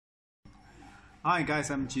Hi guys,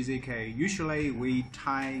 I'm GZK. Usually we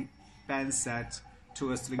tie band set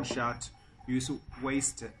to a slingshot, use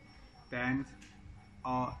waist band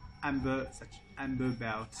or amber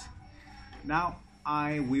belt. Now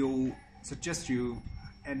I will suggest you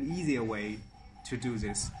an easier way to do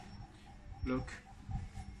this. Look,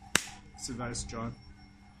 it's very strong.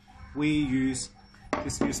 We use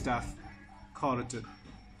this new stuff called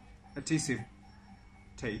adhesive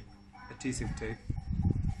tape.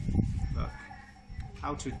 Look,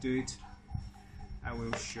 how to do it, I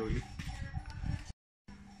will show you.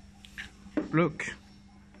 Look,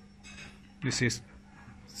 this is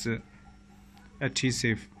the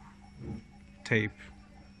adhesive tape,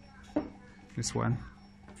 this one.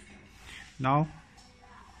 Now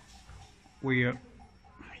we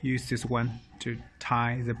use this one to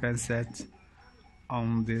tie the band set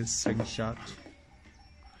on this slingshot.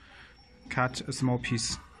 Cut a small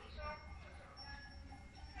piece.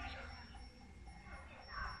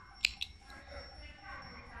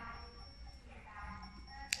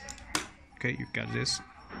 Okay, you got this.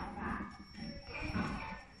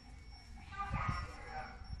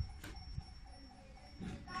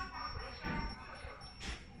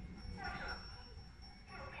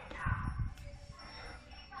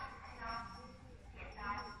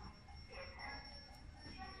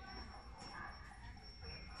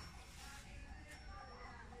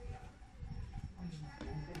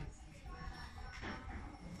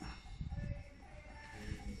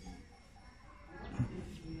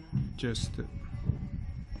 Just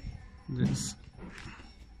this.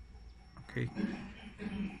 Okay.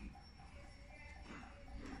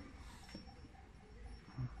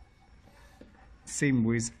 Same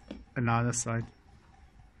with another side.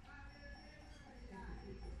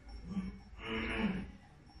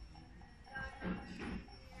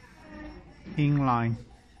 Inline.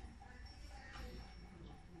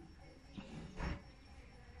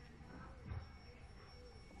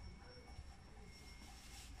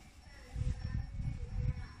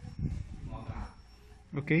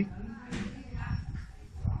 Okay.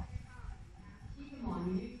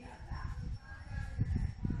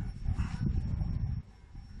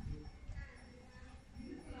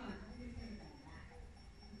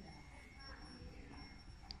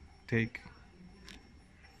 Take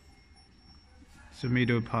the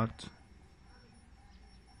middle part.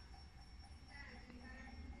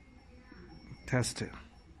 Test it.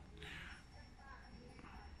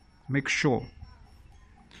 Make sure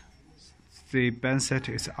the band set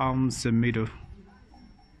is on the middle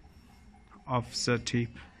of the tip.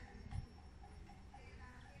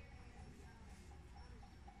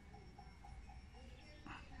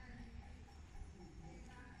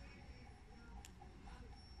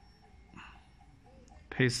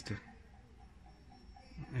 Paste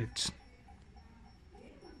it.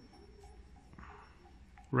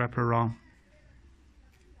 Wrap around.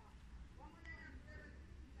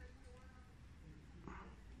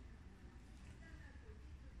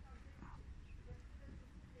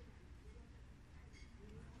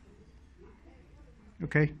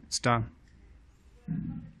 Okay, it's done.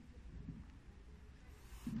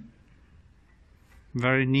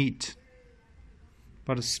 Very neat,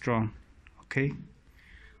 but strong. Okay.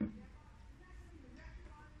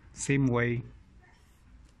 Same way.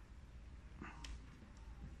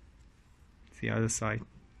 The other side.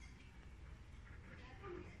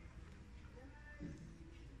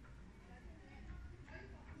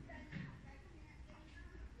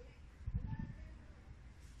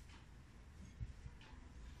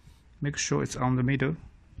 Make sure it's on the middle.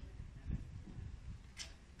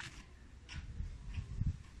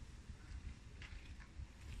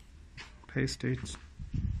 Paste it.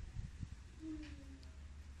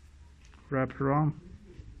 Wrap around.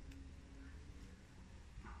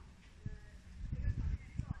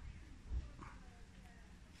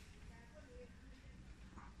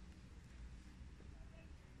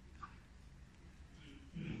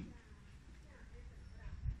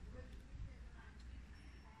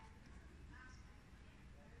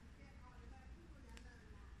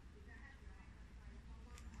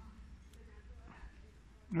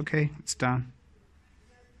 Okay, it's done.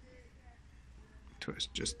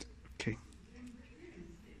 Twist just okay.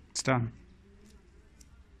 It's done.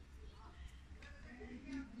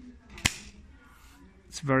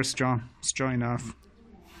 It's very strong, strong enough.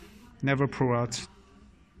 Never pull out.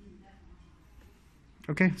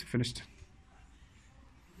 Okay, it's finished.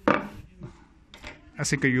 I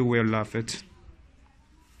think you will love it.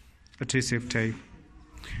 Adhesive tape.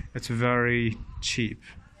 It's very cheap,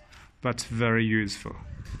 but very useful.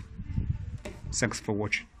 Thanks for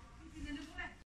watching.